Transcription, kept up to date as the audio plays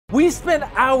We spent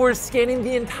hours scanning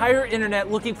the entire internet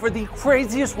looking for the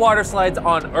craziest water slides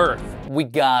on Earth. We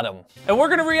got them. And we're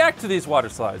gonna react to these water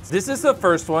slides. This is the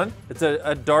first one. It's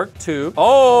a dark tube.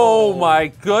 Oh my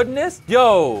goodness.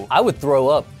 Yo. I would throw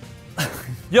up.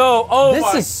 Yo, oh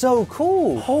This is so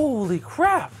cool. Holy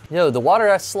crap. Yo, the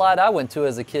water slide I went to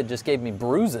as a kid just gave me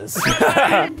bruises.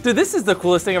 Dude, this is the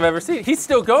coolest thing I've ever seen. He's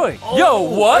still going. Yo,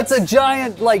 what? It's a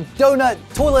giant, like, donut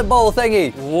toilet bowl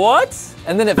thingy. What?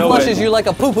 And then it flushes you like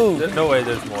a poo-poo. No way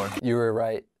there's more. You were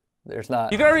right. There's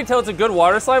not. You can already tell it's a good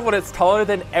water slide when it's taller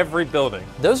than every building.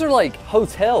 Those are like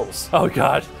hotels. Oh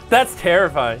gosh, that's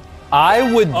terrifying.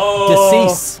 I would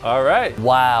decease. All right.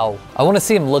 Wow. I want to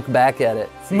see him look back at it.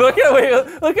 Look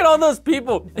at all those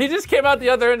people. He just came out the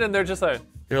other end and they're just like.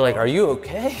 You're like, are you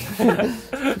okay?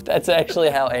 That's actually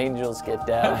how angels get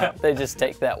down. They just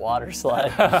take that water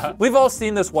slide. We've all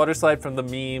seen this water slide from the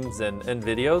memes and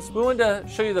videos. We wanted to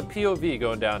show you the POV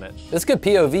going down it. It's good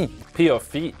POV.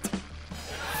 POV.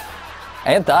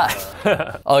 And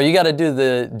thigh. Oh, you got to do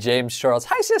the James Charles,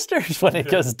 hi sisters, when it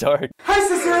goes dark. Hi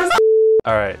sisters.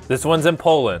 All right, this one's in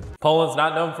Poland. Poland's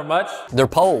not known for much. They're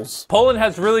poles. Poland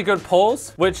has really good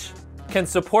poles, which can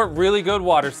support really good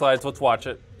water slides. Let's watch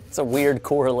it. It's a weird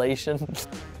correlation.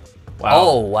 Wow.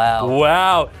 Oh, wow.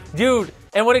 Wow, dude.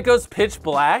 And when it goes pitch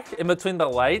black in between the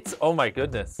lights, oh my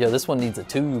goodness. Yo, this one needs a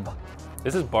tube.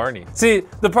 This is Barney. See,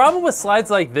 the problem with slides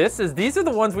like this is these are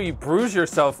the ones where you bruise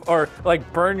yourself or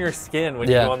like burn your skin when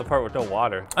you go on the part with no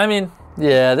water. I mean.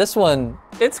 Yeah, this one.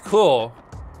 It's cool,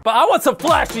 but I want some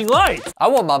flashing lights. I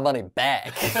want my money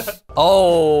back.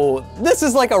 Oh, this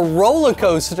is like a roller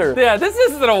coaster. Yeah, this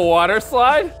isn't a water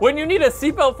slide. When you need a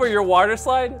seatbelt for your water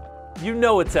slide, you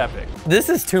know it's epic. This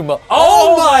is too much.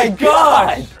 Oh my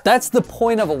God! That's the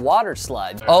point of a water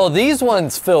slide. Oh, these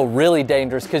ones feel really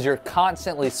dangerous because you're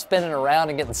constantly spinning around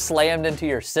and getting slammed into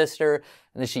your sister,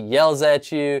 and then she yells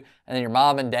at you, and then your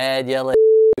mom and dad yell at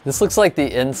you. This looks like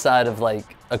the inside of like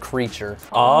a creature.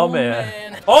 Oh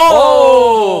man.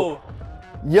 Oh!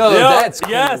 Yo, that's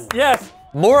cool. Yes, yes.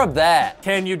 More of that.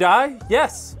 Can you die?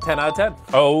 Yes, 10 out of 10.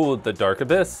 Oh, the dark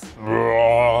abyss.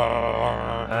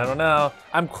 I don't know.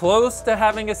 I'm close to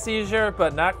having a seizure,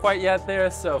 but not quite yet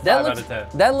there, so 5 out of 10.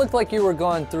 That looked like you were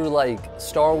going through like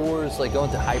Star Wars, like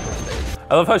going to hyperspace.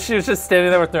 I love how she was just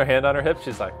standing there with her hand on her hip.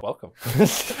 She's like, welcome.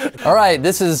 All right,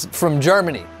 this is from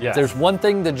Germany. Yes. If there's one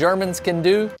thing the Germans can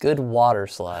do, good water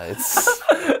slides.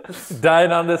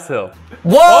 Dying on this hill.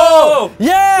 Whoa! Oh!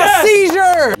 Yeah, Yes!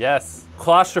 seizure! Yes,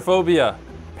 claustrophobia,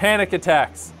 panic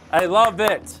attacks. I love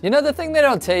it. You know, the thing they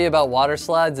don't tell you about water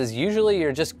slides is usually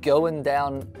you're just going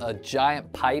down a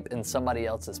giant pipe in somebody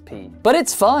else's pee. But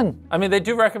it's fun. I mean, they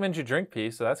do recommend you drink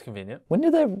pee, so that's convenient. Where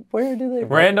do they?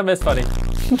 Random is funny.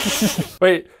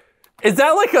 Wait, is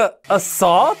that like a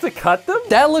saw to cut them?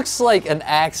 That looks like an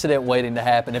accident waiting to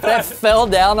happen. If that fell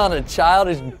down on a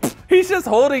child, He's just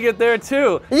holding it there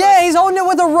too. yeah, he's holding it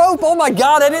with a rope. Oh my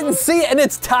God, I didn't see it. And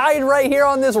it's tied right here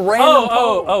on this random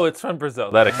pole. Oh, it's from Brazil.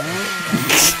 That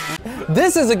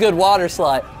This is a good water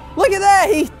slide. Look at that,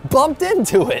 he bumped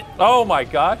into it. Oh my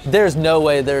gosh. There's no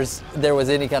way there was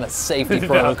any kind of safety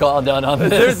protocol done on this.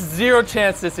 There's zero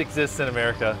chance this exists in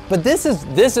America. But this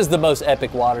is the most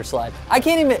epic water slide. I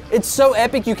can't even, it's so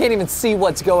epic you can't even see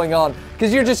what's going on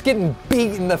because you're just getting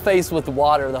beat in the face with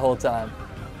water the whole time.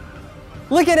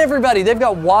 Look at everybody, they've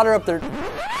got water up there.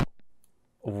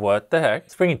 What the heck?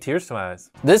 It's bringing tears to my eyes.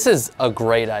 This is a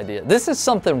great idea. This is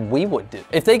something we would do.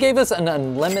 If they gave us an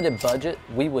unlimited budget,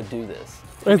 we would do this.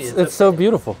 It's so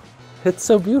beautiful. It's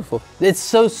so beautiful. It's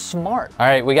so smart. All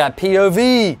right, we got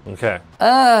POV. Okay.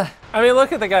 I mean,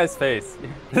 look at the guy's face.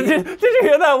 Did you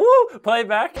hear that? Woo! Play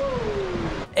back.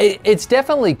 It's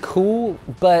definitely cool,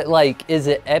 but like, is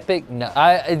it epic? No,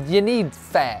 you need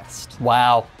fast.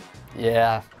 Wow,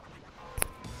 yeah.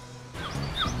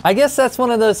 I guess that's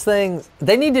one of those things,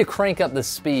 they need to crank up the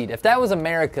speed. If that was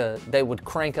America, they would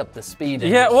crank up the speed.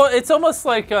 Yeah, well, it's almost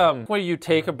like where you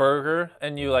take a burger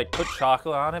and you like put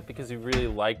chocolate on it because you really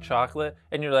like chocolate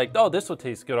and you're like, oh, this will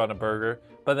taste good on a burger.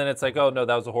 But then it's like, oh no,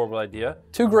 that was a horrible idea.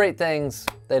 Two great things,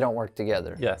 they don't work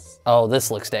together. Yes. Oh,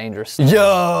 this looks dangerous. Yo!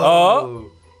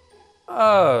 Oh.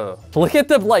 Oh. Look at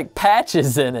the like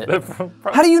patches in it.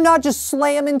 How do you not just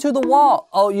slam into the wall?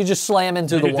 Oh, you just slam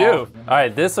into the wall. You do. All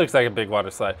right, this looks like a big water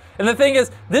slide. And the thing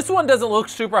is, this one doesn't look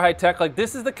super high tech. Like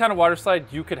this is the kind of water slide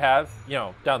you could have, you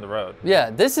know, down the road.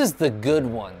 Yeah, this is the good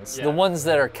ones. Yeah. The ones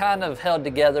that are kind of held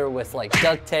together with like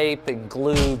duct tape and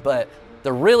glue, but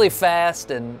they're really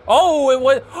fast and... Oh, it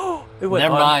went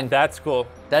Never mind. That's cool.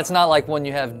 That's not like one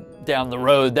you have down the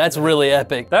road. That's really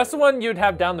epic. That's the one you'd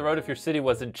have down the road if your city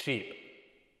wasn't cheap.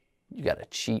 You got a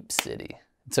cheap city.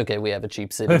 It's okay, we have a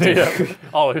cheap city too. Yeah.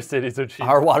 All our cities are cheap.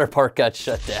 Our water park got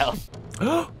shut down.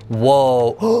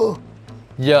 Whoa.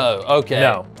 Yo, okay.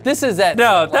 No. This is that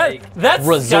that's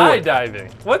resort.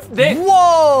 skydiving. What's this?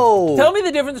 Whoa! Tell me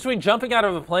the difference between jumping out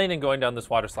of a plane and going down this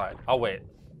water slide. I'll wait.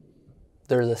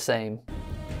 They're the same.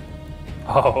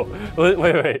 Oh,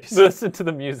 wait. Listen to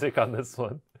the music on this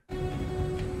one.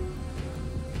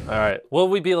 All right, will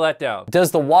we be let down?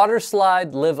 Does the water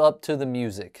slide live up to the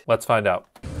music? Let's find out.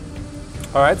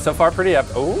 All right, so far pretty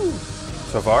epic. Ooh,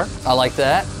 so far. I like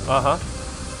that. Uh-huh.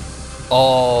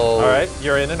 Oh. All right,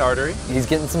 you're in an artery. He's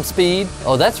getting some speed.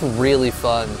 Oh, that's really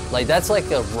fun. Like, that's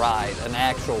like a ride, an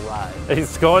actual ride.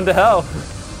 He's going to hell.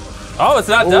 Oh, it's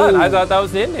not done. I thought that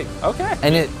was the ending. Okay.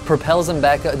 And it propels him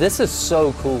back up. This is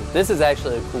so cool. This is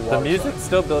actually a cool water The music's slide.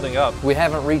 still building up. We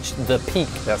haven't reached the peak.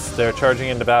 Yes, they're charging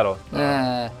into battle.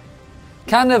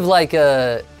 Kind of like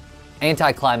a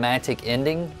anticlimactic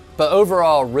ending, but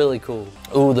overall really cool.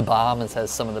 Ooh, the Bahamas has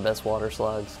some of the best water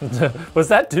slides. Was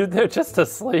that dude there just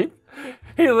asleep?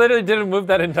 He literally didn't move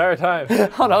that entire time.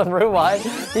 Hold on, rewind.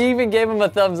 He even gave him a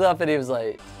thumbs up and he was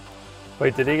like...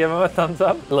 Wait, did he give him a thumbs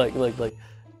up? Look.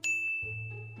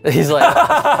 He's like...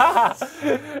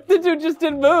 The dude just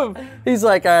didn't move. He's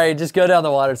like, all right, just go down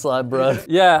the water slide, bro.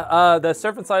 Yeah, the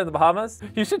surf and slide in the Bahamas,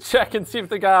 you should check and see if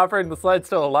the guy operating the slide's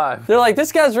still alive. They're like,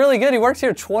 this guy's really good. He works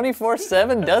here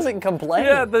 24/7, doesn't complain.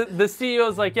 Yeah, the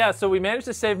CEO's like, yeah, so we managed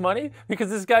to save money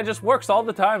because this guy just works all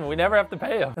the time and we never have to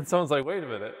pay him. And someone's like, wait a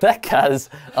minute. That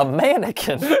guy's a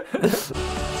mannequin.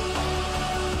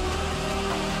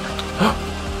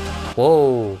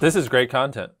 Whoa. This is great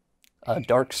content. A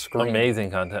dark screen. Amazing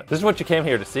content. This is what you came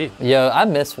here to see. Yo, I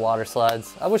miss water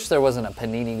slides. I wish there wasn't a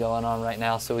panini going on right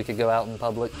now so we could go out in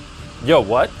public. Yo,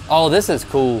 what? Oh, this is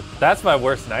cool. That's my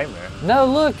worst nightmare. No,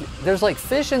 look, there's like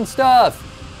fish and stuff.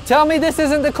 Tell me this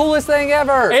isn't the coolest thing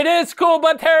ever. It is cool,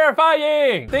 but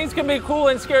terrifying. Things can be cool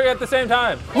and scary at the same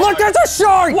time. Look, there's a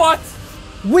shark. What?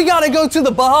 We gotta go to the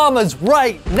Bahamas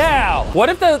right now. What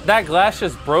if that glass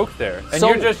just broke there and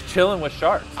you're just chilling with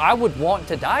sharks? I would want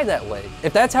to die that way.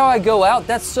 If that's how I go out,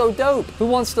 that's so dope. Who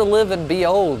wants to live and be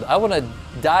old? I wanna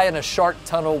die in a shark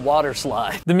tunnel water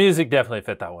slide. The music definitely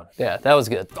fit that one. Yeah, that was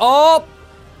good. Oh,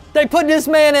 they put this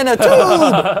man in a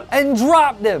tube and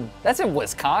dropped him. That's in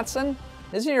Wisconsin.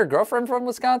 Isn't your girlfriend from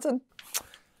Wisconsin?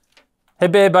 Hey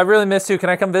babe, I really miss you.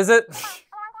 Can I come visit?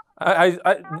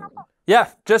 Yeah,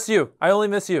 just you. I only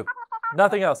miss you.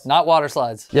 Nothing else. Not water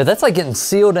slides. Yeah, that's like getting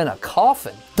sealed in a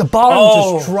coffin. The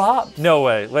bottom just dropped. No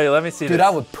way. Wait, let me see this. Dude,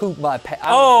 I would poop my pants.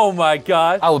 Oh my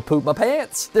God. I would poop my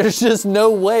pants. There's just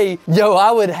no way. Yo,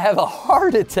 I would have a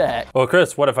heart attack. Well,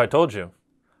 Chris, what if I told you?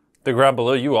 The ground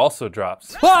below you also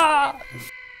drops. Ah!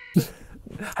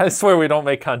 I swear we don't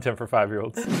make content for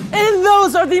 5-year-olds. And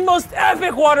those are the most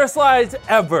epic water slides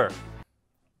ever.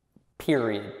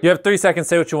 Period. You have 3 seconds,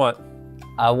 say what you want.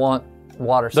 I want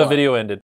water slides. The video ended.